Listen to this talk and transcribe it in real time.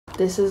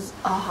This is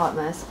a hot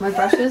mess. My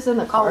brush is in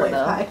the car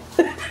though.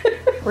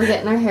 We're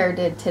getting our hair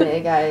did today,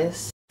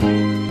 guys. We're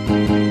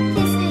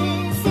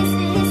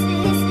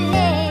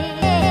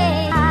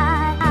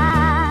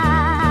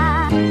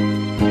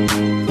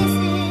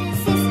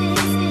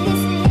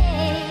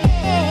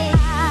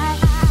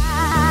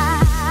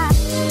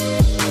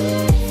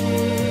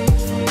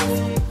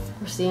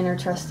seeing our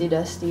trusty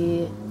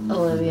dusty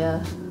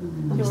Olivia.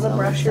 Do you want to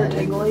brush your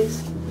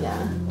tinglies?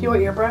 Yeah. Do you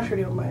want your brush or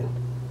do you want mine?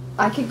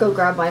 I could go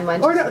grab mine.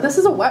 Or no, this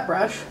is a wet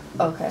brush.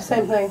 Okay.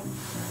 Same thing.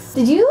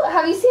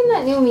 Have you seen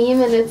that new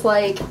meme and it's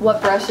like, what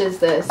brush is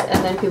this?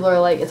 And then people are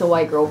like, it's a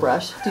white girl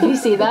brush. Did you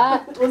see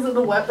that? Was it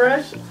the wet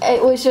brush?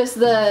 It was just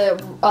the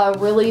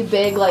really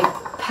big like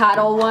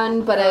paddle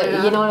one, but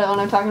you know what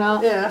I'm talking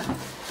about? Yeah.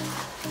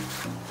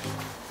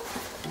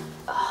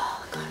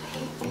 Oh god, I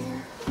hate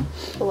hair.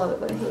 I love it,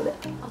 but I hate it.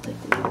 I'll take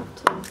these off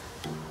too.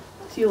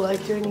 Do you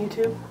like doing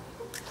YouTube?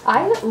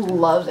 I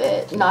love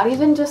it. Not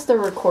even just the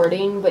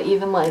recording, but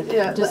even like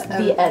just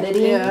the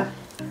editing. Yeah.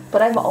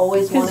 But I've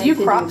always wanted to do that. Because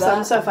you crop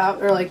some stuff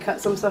out or like cut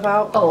some stuff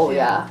out? Oh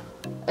yeah.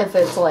 If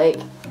it's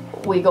like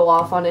we go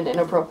off on an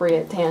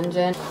inappropriate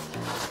tangent.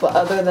 But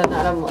other than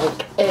that, I'm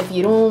like, if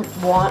you don't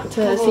want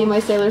to see my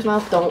sailor's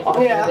mouth, don't watch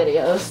my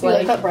videos. You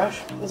like that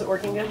brush? Is it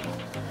working good?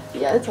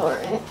 Yeah, it's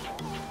alright.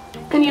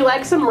 And you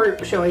like some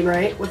root showing,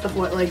 right? With the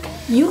foot, like.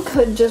 You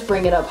could just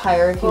bring it up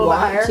higher if you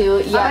want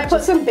to. Yeah. I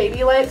put some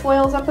baby light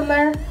foils up in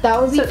there. That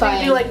would be fine. So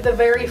you do like the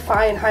very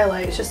fine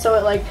highlights, just so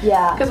it like.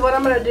 Yeah. Because what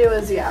I'm gonna do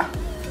is in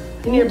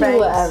your bangs. Do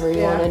whatever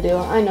you want to do.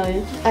 I know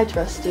you. I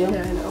trust you.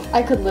 Yeah, I know.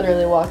 I could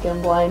literally walk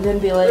in blind and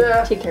be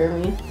like, take care of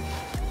me.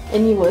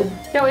 And you would.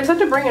 Yeah, we just have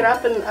to bring it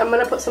up, and I'm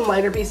gonna put some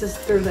lighter pieces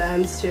through the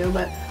ends too.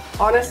 But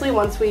honestly,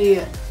 once we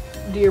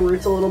do your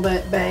roots a little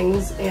bit,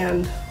 bangs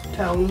and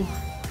tone.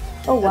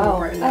 Oh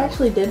wow, I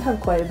actually did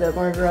have quite a bit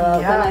more grow out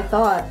than I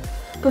thought.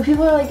 But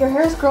people are like, your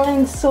hair's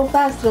growing so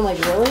fast, and I'm like,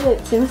 really?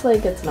 It seems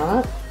like it's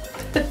not.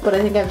 But I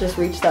think I've just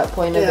reached that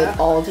point of it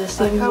all just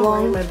seems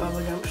long. I'm wearing my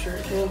bubblegum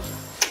shirt too.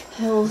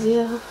 Hells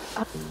yeah.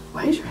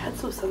 Why is your head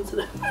so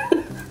sensitive?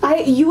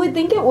 You would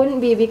think it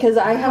wouldn't be because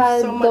I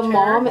had the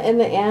mom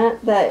and the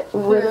aunt that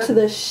ripped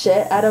the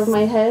shit out of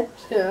my head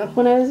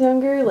when I was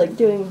younger, like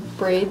doing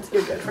braids.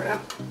 You're good for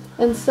now.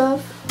 And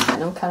stuff.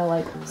 And I'm kind of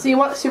like. So you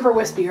want super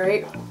wispy,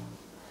 right?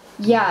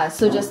 Yeah,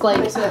 so just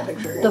like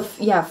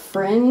the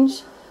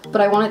fringe,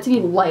 but I want it to be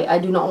light. I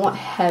do not want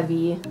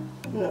heavy.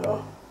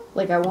 No.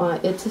 Like I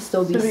want it to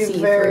still be see-through.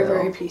 Very,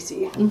 very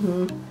PC.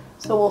 Mm-hmm.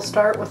 So we'll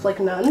start with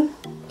like none.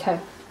 Okay.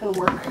 And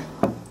work.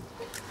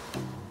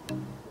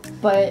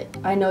 But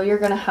I know you're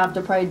gonna have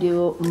to probably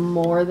do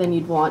more than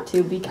you'd want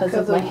to because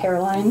of my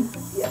hairline.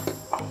 Yep.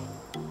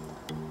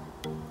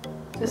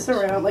 Just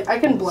around, like I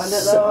can blend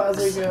it though as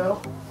we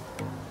go.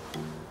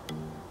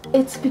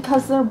 It's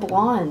because they're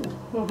blonde.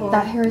 Mm-hmm.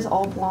 That hair is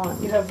all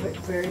blonde. You have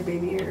very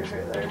baby hairs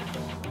right there.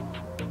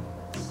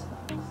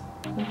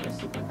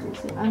 Super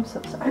greasy. I'm so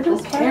sorry. I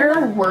don't care.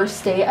 The worst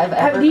state I've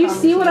ever. Do you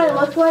see what I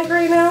look like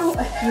right now?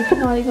 You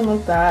cannot even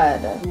look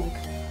bad.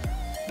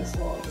 This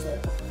long,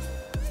 but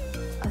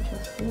I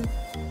trust you.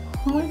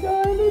 Oh my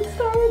god, it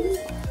starts.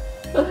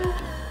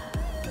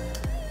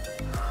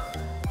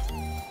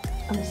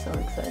 I'm so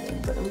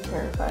excited, but I'm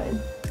terrified.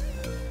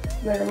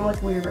 They're gonna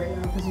look weird right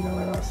now because you know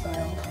they're not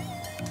styled.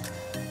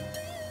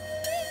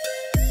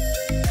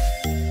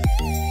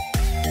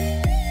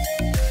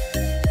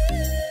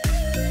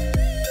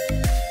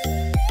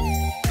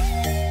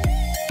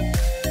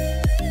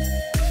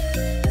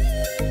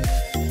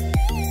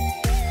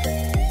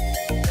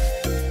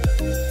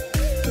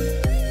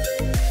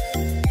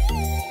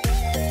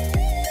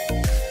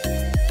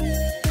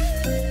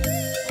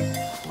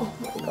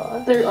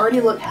 They already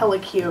look hella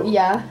cute.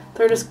 Yeah.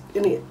 They're just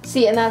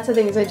see, and that's the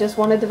thing is I just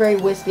wanted the very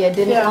wispy. I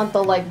didn't want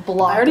the like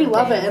block. I already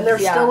love it, and they're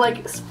still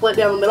like split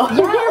down the middle.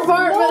 Yeah,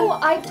 no,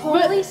 I've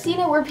totally seen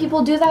it where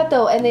people do that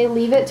though, and they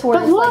leave it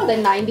towards like the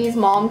 '90s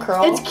mom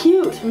curl. It's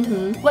cute.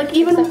 Mm-hmm. Like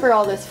even except for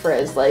all this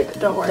frizz, like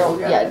don't worry.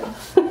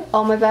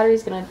 Oh, my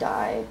battery's gonna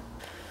die.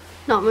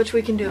 Not much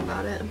we can do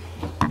about it.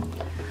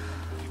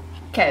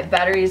 Okay,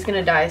 battery's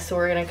gonna die, so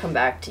we're gonna come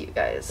back to you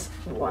guys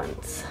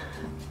once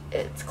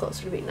it's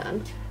closer to being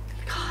done.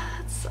 God,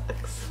 that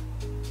sucks.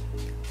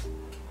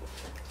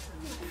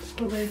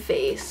 My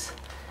face.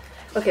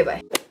 Okay,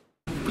 bye.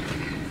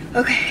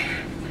 Okay.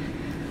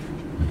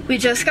 We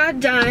just got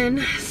done.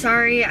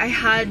 Sorry, I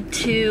had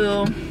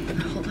to...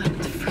 Hold on,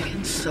 it's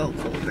freaking so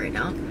cold right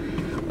now.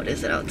 What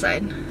is it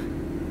outside?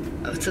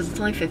 Oh, it says it's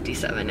only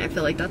 57. I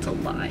feel like that's a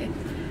lie.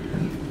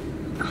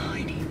 Oh,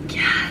 I need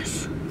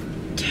gas.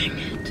 Dang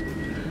it.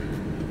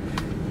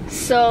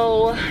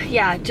 So,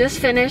 yeah, just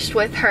finished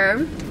with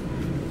her.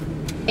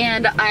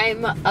 And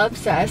I'm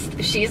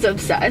obsessed. She's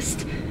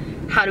obsessed.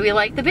 How do we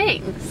like the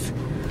bangs?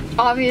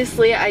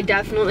 Obviously, I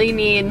definitely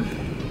need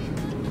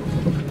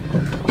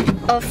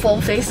a full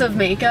face of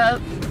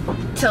makeup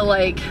to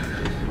like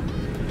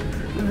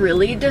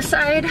really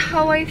decide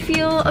how I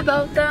feel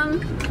about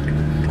them,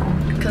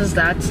 because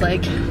that's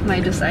like my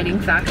deciding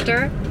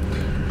factor.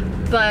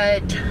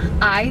 but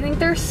I think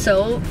they're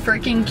so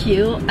freaking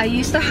cute. I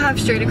used to have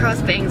straight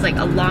across bangs like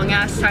a long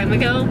ass time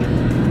ago,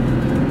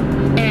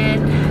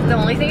 and the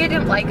only thing I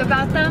didn't like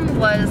about them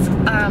was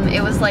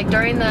it was like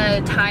during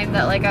the time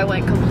that like I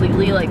went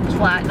completely like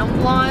platinum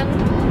blonde,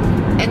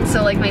 and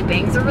so like my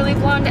bangs are really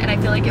blonde, and I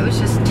feel like it was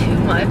just too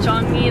much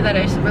on me that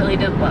I just really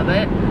didn't love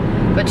it.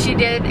 But she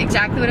did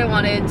exactly what I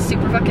wanted,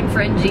 super fucking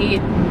fringy,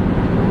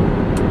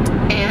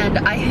 and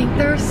I think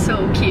they're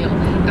so cute.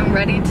 I'm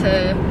ready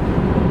to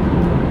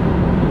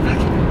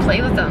fucking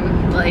play with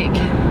them. Like,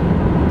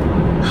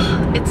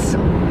 it's so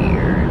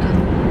weird.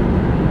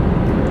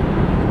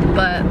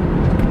 But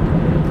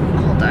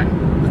hold on,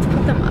 let's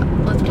put them up.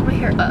 Let's put my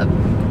hair up.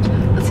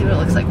 Let's see what it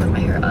looks like with my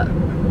hair up.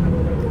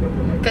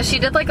 Because she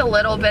did like a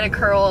little bit of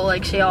curl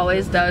like she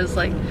always does,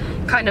 like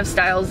kind of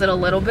styles it a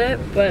little bit,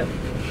 but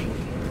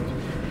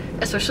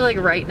especially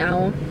like right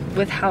now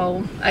with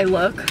how I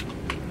look.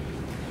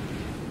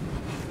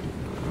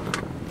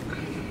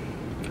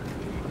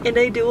 And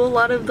I do a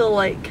lot of the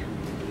like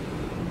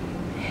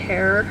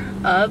hair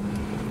up.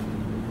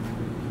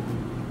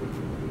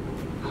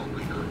 Oh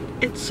my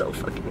god, it's so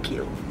fucking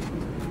cute.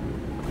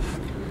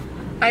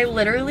 I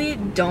literally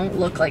don't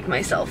look like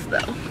myself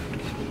though.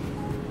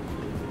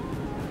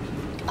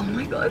 Oh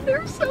my god,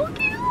 they're so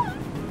cute.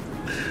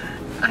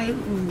 I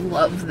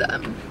love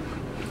them.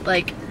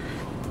 Like,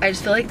 I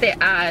just feel like they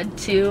add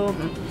to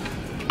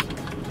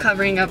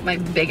covering up my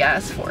big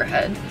ass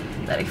forehead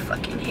that I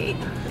fucking hate.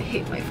 I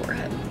hate my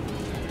forehead.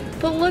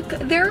 But look,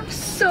 they're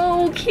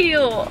so cute.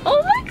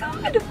 Oh my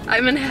god.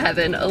 I'm in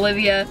heaven,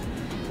 Olivia.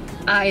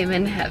 I am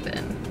in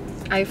heaven.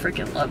 I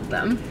freaking love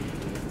them.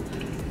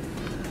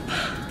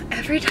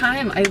 Every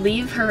time I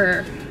leave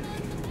her,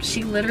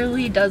 she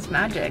literally does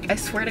magic. I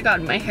swear to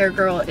god, my hair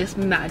girl is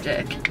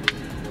magic.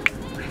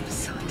 I'm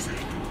so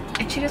excited.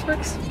 And she just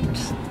works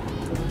just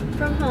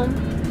from home.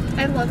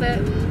 I love it.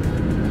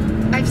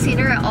 I've seen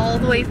her all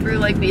the way through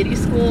like beauty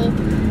school,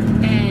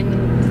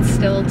 and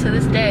still to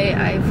this day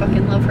I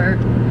fucking love her.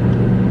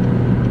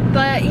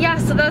 But yeah,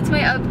 so that's my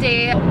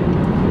update.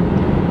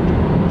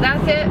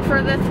 That's it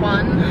for this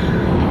one,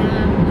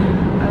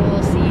 and I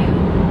will see you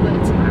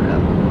tomorrow.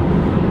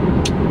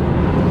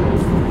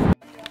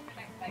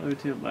 Love you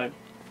too, bye.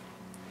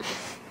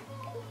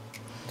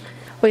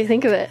 What do you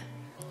think of it?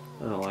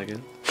 I don't like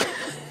it.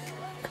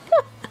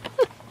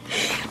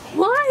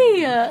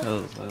 Why?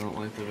 Because I don't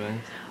like the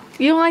bangs.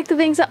 You don't like the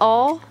bangs at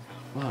all?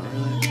 Not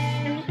really.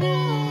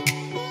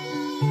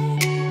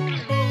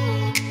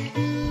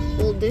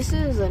 Well, this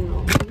is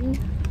annoying.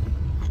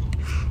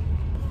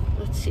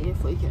 Let's see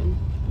if we can.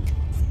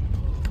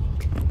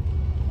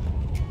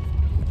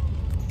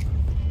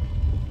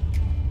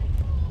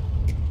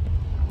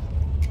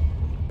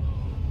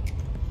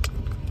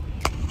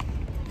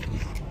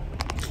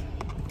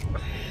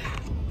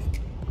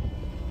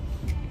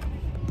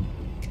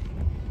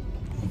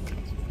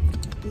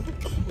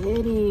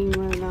 Kidding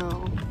right now.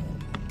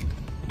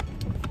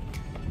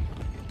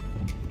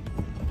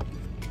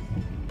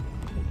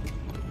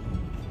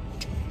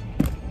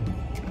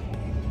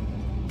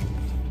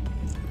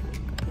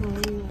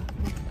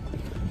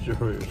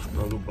 Sure,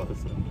 struggle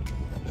button.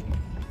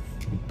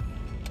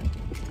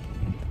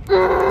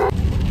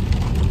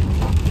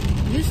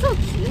 You're so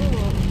cute.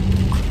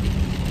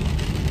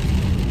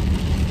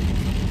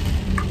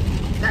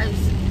 Guys,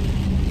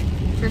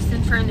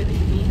 Tristan's trying to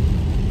beat me.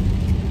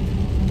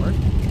 What?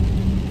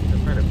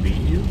 They're trying to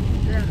beat you?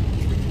 Yeah.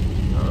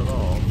 Not at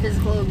all.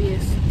 Physical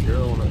abuse. You're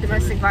the one that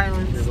Domestic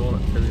violence. You're the one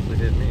that physically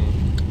hit me.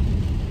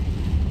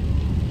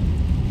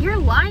 You're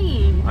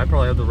lying. I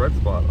probably have the red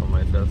spot on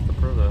my chest to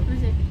prove that. Let me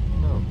see.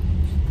 No.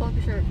 Pull up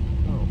your shirt.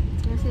 No.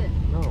 Let me see it.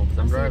 No, because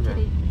I'm See your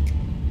titty.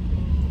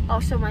 driving.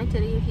 I'll show my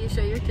titty if you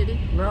show your titty.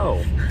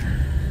 No.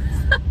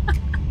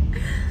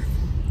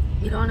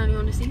 You don't want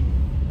anyone to see?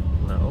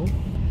 No.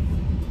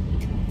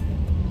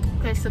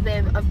 Okay, so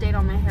babe, update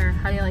on my hair.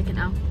 How do you like it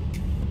now?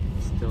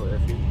 Still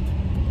iffy.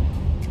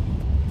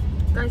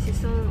 Guys, he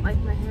still doesn't like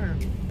my hair.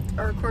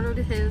 I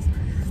recorded his.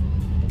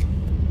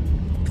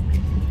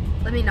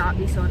 Let me not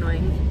be so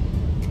annoying.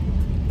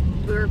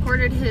 We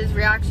recorded his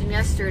reaction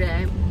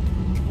yesterday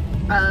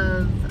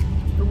of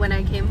when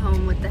I came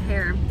home with the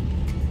hair,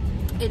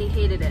 and he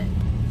hated it.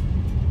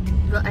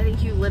 But I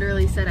think you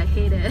literally said I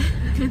hate it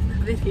in the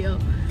video.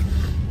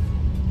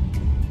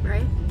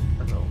 Right?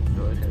 I don't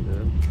feel like I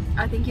did.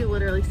 I think you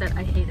literally said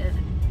I hate it.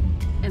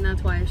 And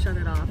that's why I shut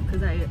it off,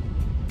 because I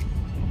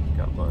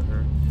Got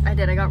butthurt. I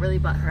did, I got really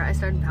butthurt. I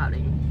started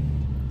pouting.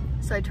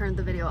 So I turned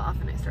the video off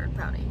and I started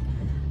pouting.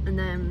 And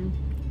then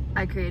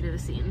I created a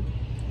scene.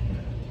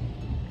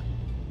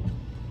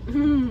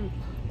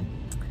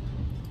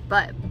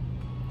 But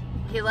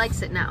he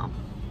likes it now.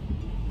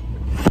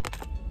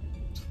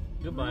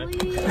 Goodbye.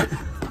 Please?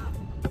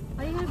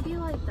 Why you gotta be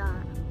like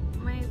that?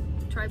 My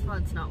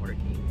tripod's not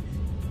working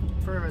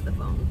for the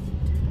phone.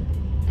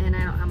 And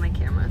I don't have my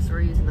camera, so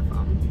we're using the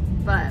phone.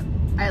 But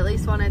I at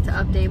least wanted to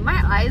update. My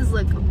eyes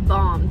look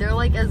bomb. They're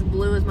like as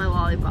blue as my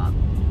lollipop.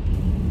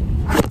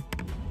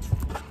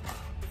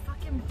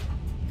 Fucking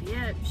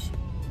bitch.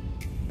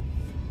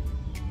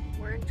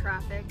 Wearing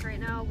traffic right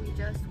now. We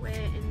just went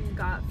and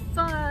got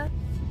pho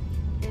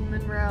in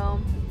Monroe,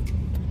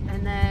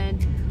 and then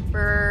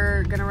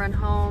we're gonna run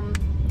home,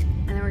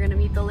 and then we're gonna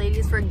meet the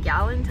ladies for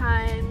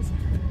Valentines.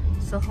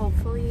 So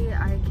hopefully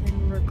I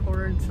can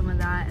record some of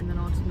that, and then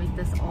I'll just make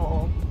this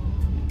all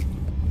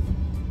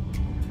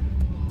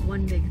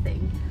one big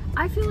thing.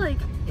 I feel like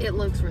it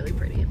looks really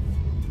pretty.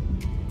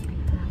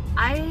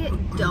 I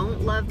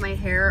don't love my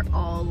hair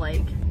all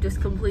like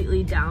just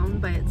completely down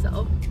by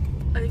itself.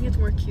 I think it's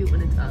more cute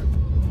when it's up.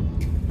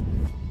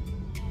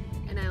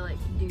 And I like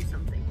do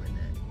something with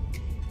it.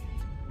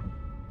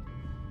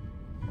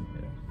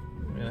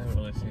 Yeah. I mean, I haven't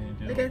really seen you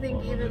do Like I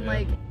think even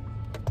like,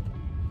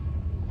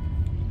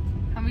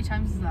 how many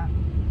times is that?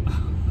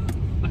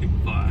 like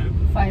 5.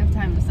 5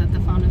 times that the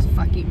phone is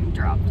fucking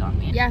dropped on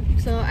me. Yeah,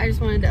 so I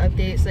just wanted to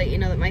update so that you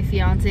know that my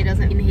fiance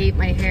doesn't hate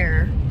my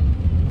hair.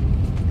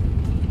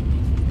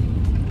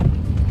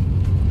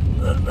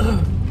 Do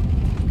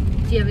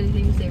you have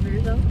anything to say for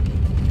yourself?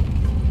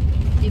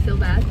 Do you feel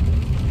bad?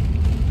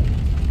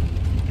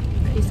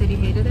 You said you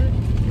hated it?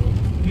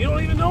 You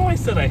don't even know I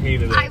said I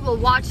hated it. I will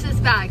watch this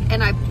back,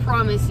 and I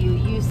promise you,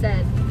 you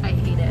said I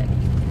hate it.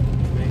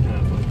 You may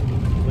have, but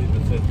leave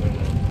it sit there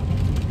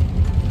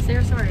now. Say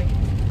you're sorry.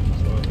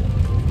 Sorry.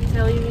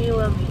 Tell me you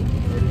love me.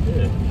 I already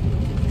did.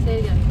 Say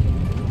it again.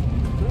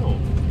 No.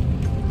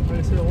 I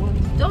already said it once.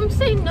 Don't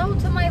say no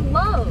to my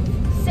love.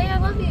 Say I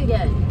love you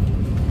again.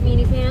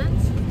 Meanie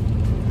pants. I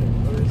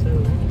already said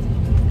it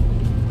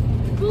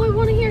once. Well, I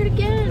want to hear it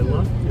again. I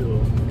love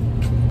you.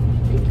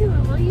 Thank you, I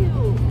love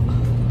you.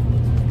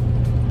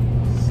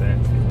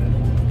 Sexy,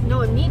 man.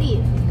 No,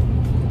 immediate.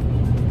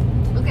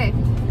 Okay.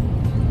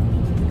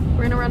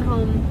 We're gonna run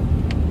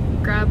home,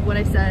 grab what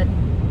I said,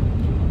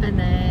 and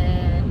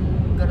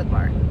then go to the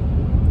bar.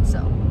 So,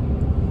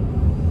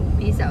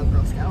 peace out,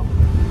 Girl Scout.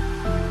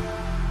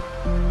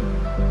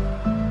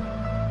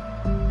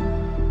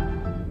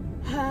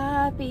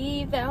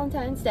 Happy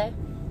Valentine's Day.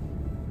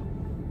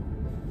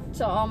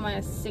 To all my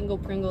single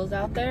Pringles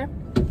out there,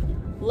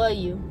 love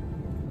you.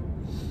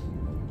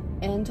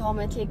 And to all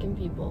my taken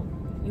people,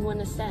 you want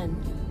to send.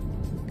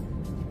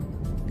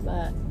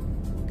 But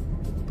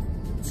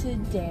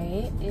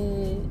today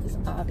is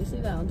obviously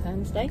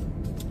Valentine's Day,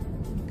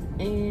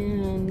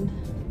 and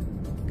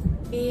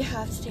we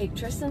have to take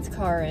Tristan's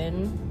car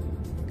in.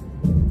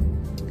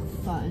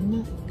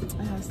 Fun.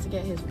 I have to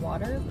get his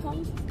water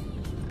pump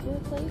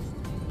replaced.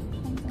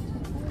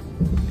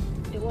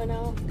 It went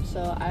out,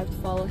 so I have to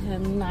follow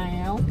him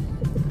now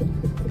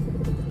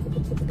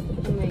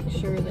and make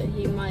sure that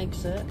he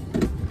mics it.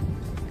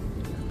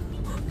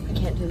 I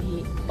can't do the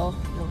heat. Oh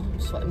no, I'm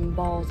sweating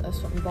balls. I was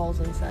sweating balls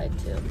inside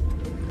too.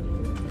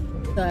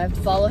 So I have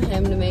to follow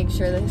him to make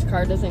sure that his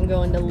car doesn't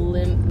go into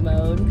limp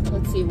mode.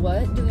 Let's see,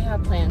 what do we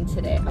have planned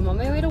today? I'm on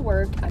my way to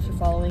work after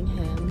following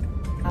him.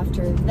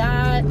 After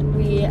that,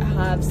 we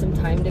have some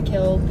time to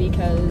kill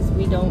because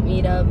we don't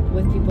meet up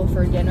with people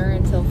for dinner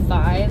until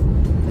 5.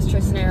 Because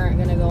Tristan and I aren't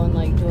gonna go and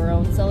like do our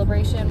own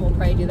celebration. We'll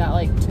probably do that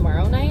like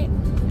tomorrow night.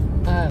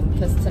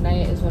 Because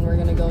tonight is when we're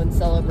gonna go and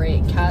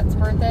celebrate Kat's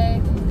birthday.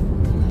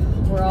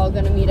 We're all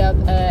gonna meet up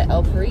at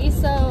El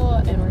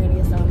Paraiso and we're gonna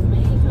get some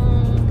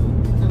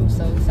mayhem. I'm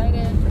so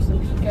excited for some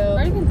pico. I've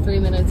already been 3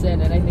 minutes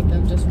in and I think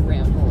I've just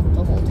rambled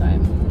the whole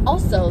time.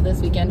 Also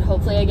this weekend,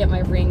 hopefully I get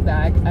my ring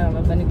back. I don't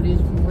know if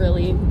anybody's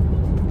really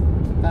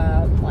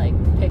like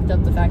picked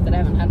up the fact that I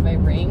haven't had my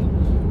ring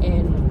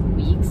in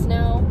weeks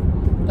now.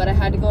 But I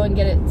had to go and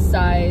get it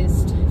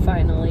sized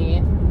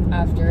finally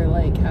after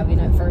like having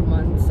it for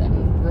months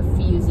and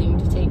refusing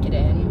to take it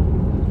in.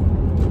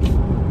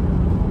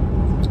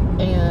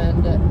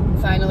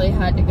 And finally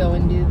had to go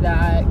and do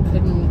that.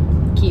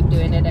 Couldn't keep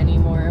doing it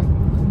anymore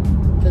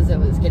because it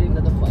was getting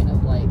to the point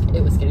of like,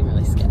 it was getting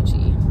really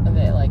sketchy of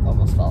it like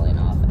almost falling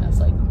off, and I was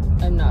like,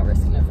 I'm not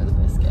risking it for the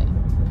biscuit.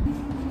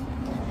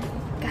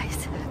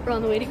 Guys, we're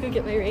on the way to go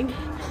get my ring.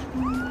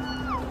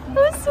 I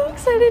was so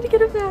excited to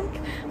get it back.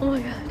 Oh my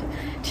god.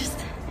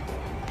 Just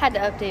had to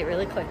update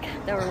really quick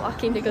that we're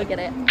walking to go get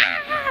it.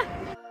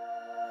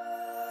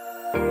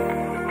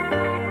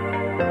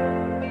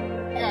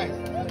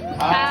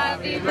 Ah!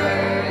 Happy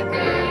birthday